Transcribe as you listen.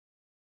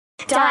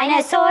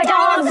Dinosaur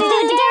dogs do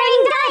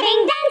daring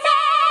diving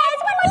dances.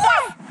 One more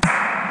time.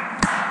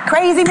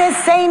 Crazy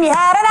Miss Amy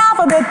had an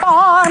alphabet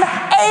farm.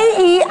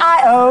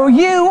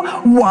 A-E-I-O-U.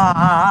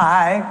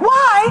 Why?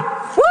 Why?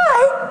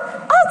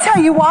 I'll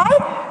tell you why.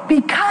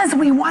 Because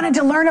we wanted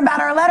to learn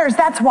about our letters,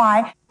 that's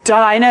why.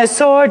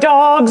 Dinosaur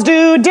dogs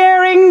do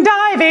daring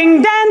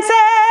diving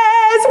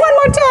dances. One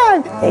more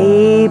time.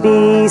 A,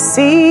 B,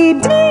 C,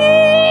 D.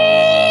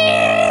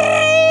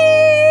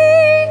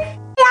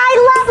 I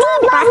love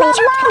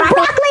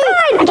broccoli.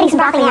 I'm getting some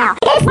broccoli now.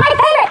 It's my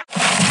favorite.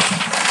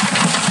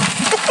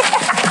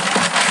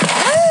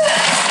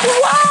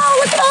 Wow,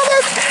 look at all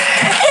this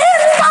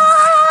inbox!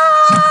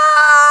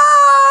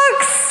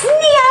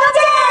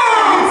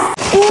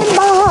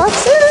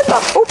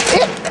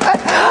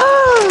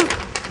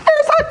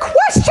 There's a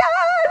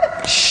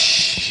question!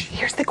 Shh,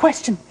 here's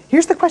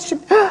the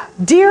question.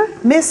 Dear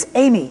Miss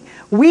Amy,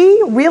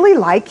 we really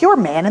like your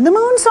Man in the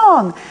Moon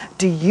song.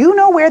 Do you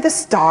know where the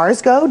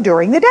stars go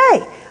during the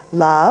day?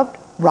 Loved,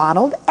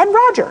 Ronald, and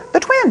Roger, the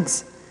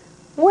twins.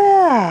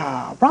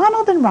 Well,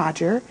 Ronald and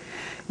Roger,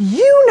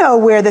 you know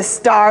where the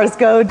stars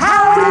go.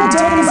 Howdy, days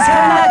turn the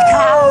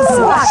cows,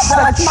 wash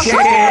the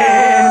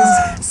chickens.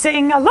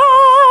 Sing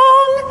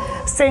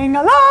along, sing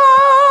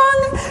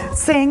along,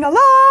 sing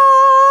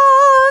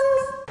along.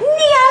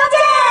 Neo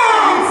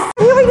dance!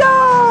 Here we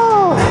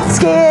go!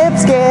 Skip,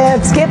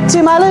 skip, skip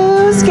to my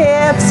loo,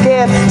 skip,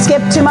 skip,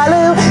 skip to my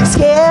loo,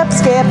 skip,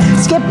 skip,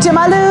 skip to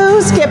my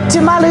loo, skip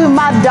to my loo,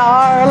 my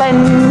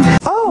darling.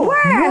 Oh,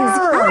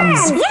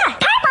 Worms, yeah,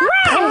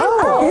 worms.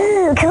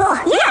 Oh, cool,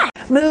 yeah.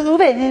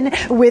 Moving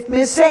with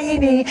Miss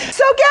Amy,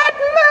 so get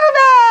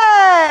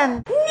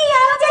moving!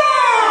 Neo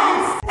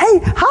dance! Hey,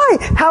 hi,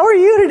 how are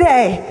you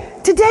today?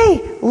 Today,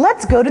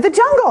 let's go to the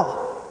jungle.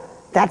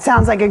 That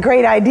sounds like a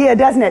great idea,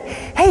 doesn't it?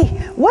 Hey,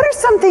 what are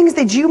some things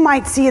that you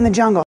might see in the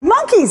jungle?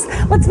 Monkeys!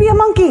 Let's be a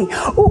monkey!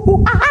 Ooh,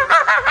 ooh, ah, ah, ah,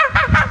 ah, ah, ah,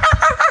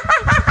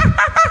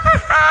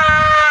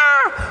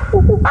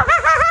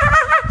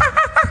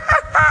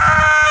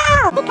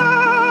 ah,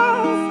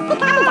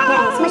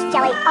 Smushed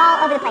jelly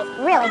all over the place.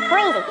 Really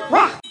crazy.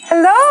 Wow.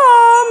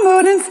 Hello,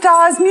 Moon and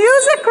Stars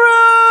Music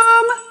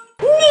Room!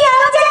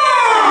 Neo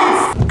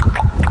dance!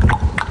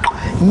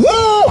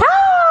 Yeehaw!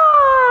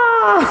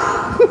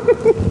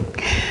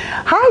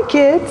 Hi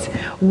kids,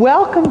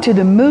 welcome to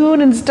the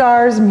Moon and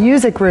Stars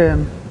Music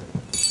Room.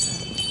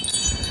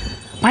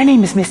 My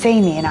name is Miss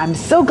Amy and I'm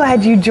so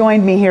glad you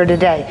joined me here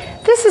today.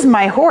 This is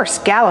my horse,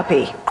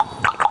 Gallopy.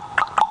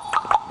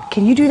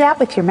 Can you do that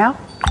with your mouth?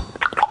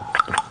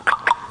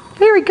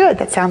 Very good,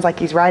 that sounds like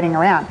he's riding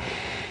around.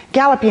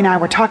 Gallopy and I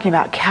were talking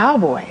about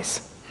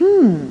cowboys.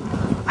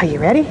 Are you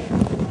ready?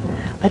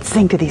 Let's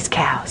sing to these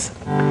cows.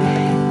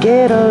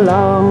 Get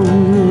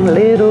along,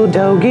 little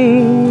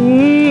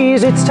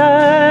doggies, it's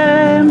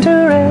time to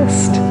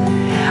rest.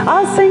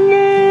 I'll sing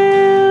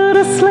you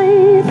to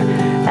sleep,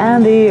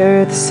 and the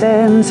earth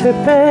sends her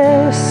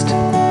best.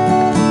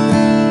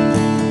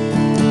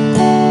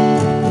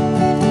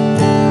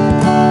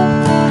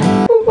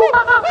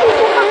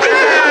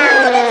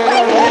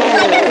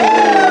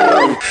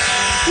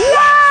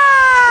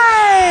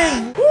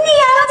 Live!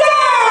 Neo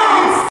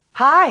dance!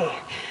 Hi,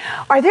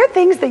 are there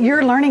things that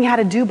you're learning how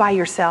to do by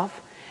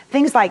yourself?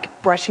 Things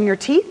like brushing your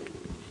teeth,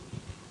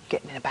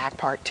 getting in the back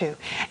part too.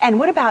 And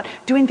what about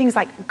doing things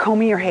like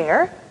combing your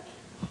hair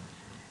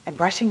and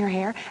brushing your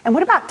hair? And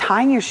what about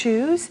tying your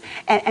shoes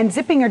and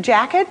zipping your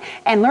jacket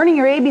and learning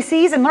your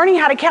ABCs and learning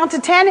how to count to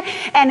 10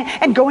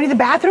 and going to the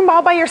bathroom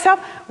all by yourself?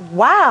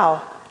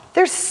 Wow,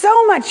 there's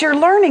so much you're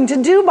learning to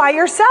do by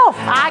yourself.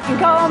 I can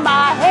comb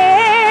my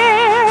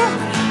hair,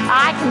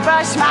 I can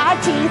brush my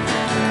teeth,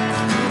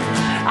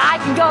 I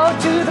can go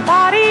to the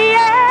potty,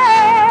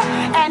 yeah.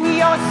 And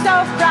you're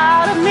so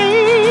proud of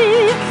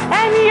me,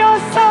 and you're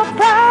so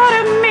proud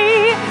of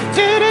me.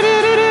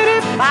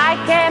 Do-do-do-do-do-do. I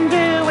can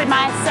do it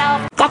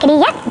myself. Yakety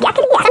yak,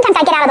 yakety yak. Sometimes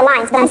I get out of the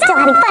lines, but I'm still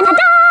having fun.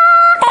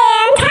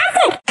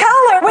 Fantastic!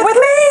 Color with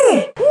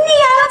me!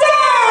 Neo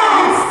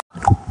dance!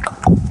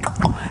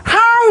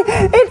 Hi,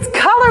 it's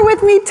Color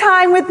With Me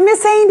time with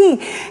Miss Amy.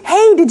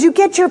 Hey, did you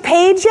get your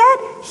page yet?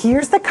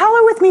 Here's the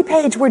Color With Me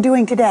page we're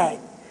doing today.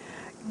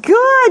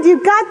 Good,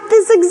 you got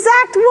this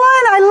exact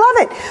one. I love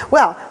it.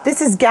 Well, this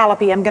is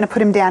Gallopy. I'm going to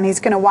put him down. He's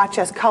going to watch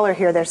us color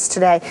here this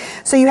today.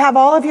 So you have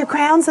all of your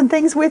crayons and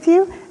things with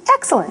you?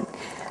 Excellent.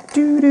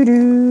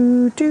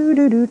 Do-do-do,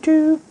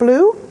 do-do-do-do.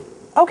 Blue?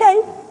 Okay,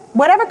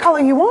 whatever color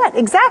you want.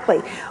 Exactly.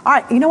 All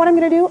right, you know what I'm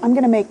going to do? I'm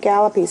going to make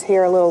Gallopy's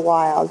hair a little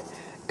wild.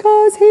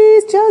 Because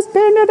he's just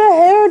been to the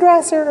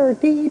hairdresser.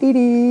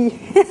 Dee-dee-dee.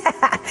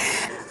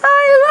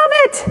 I love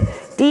it.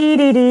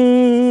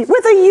 Dee-dee-dee.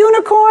 With a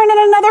unicorn and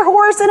another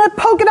horse and a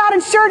polka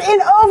dotted shirt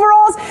in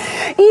overalls,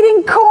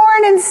 eating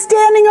corn and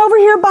standing over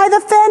here by the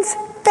fence.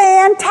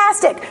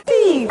 Fantastic.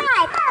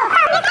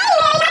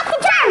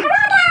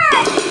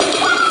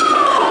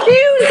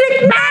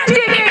 Music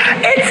magic!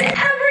 It's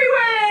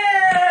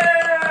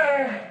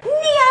everywhere!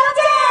 Neo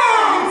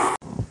dance!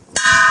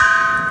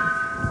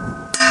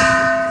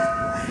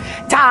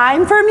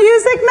 Time for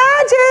music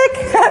magic!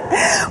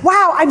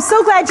 Wow, I'm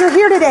so glad you're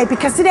here today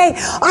because today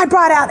I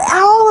brought out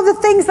all of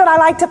the things that I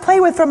like to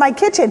play with from my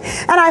kitchen,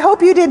 and I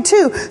hope you did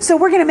too. So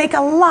we're going to make a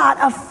lot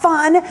of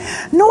fun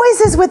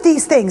noises with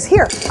these things.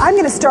 Here, I'm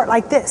going to start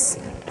like this,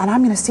 and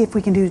I'm going to see if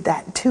we can do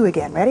that 2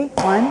 again. Ready?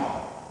 1,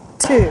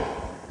 2.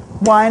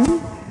 1,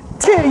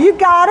 2. You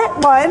got it.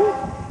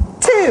 1,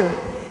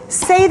 2.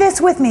 Say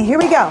this with me. Here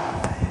we go.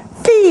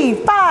 Fee,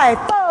 fi,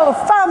 fo,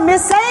 fum.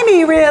 Miss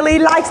Amy really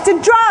likes to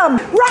drum.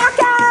 Rock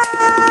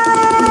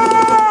out!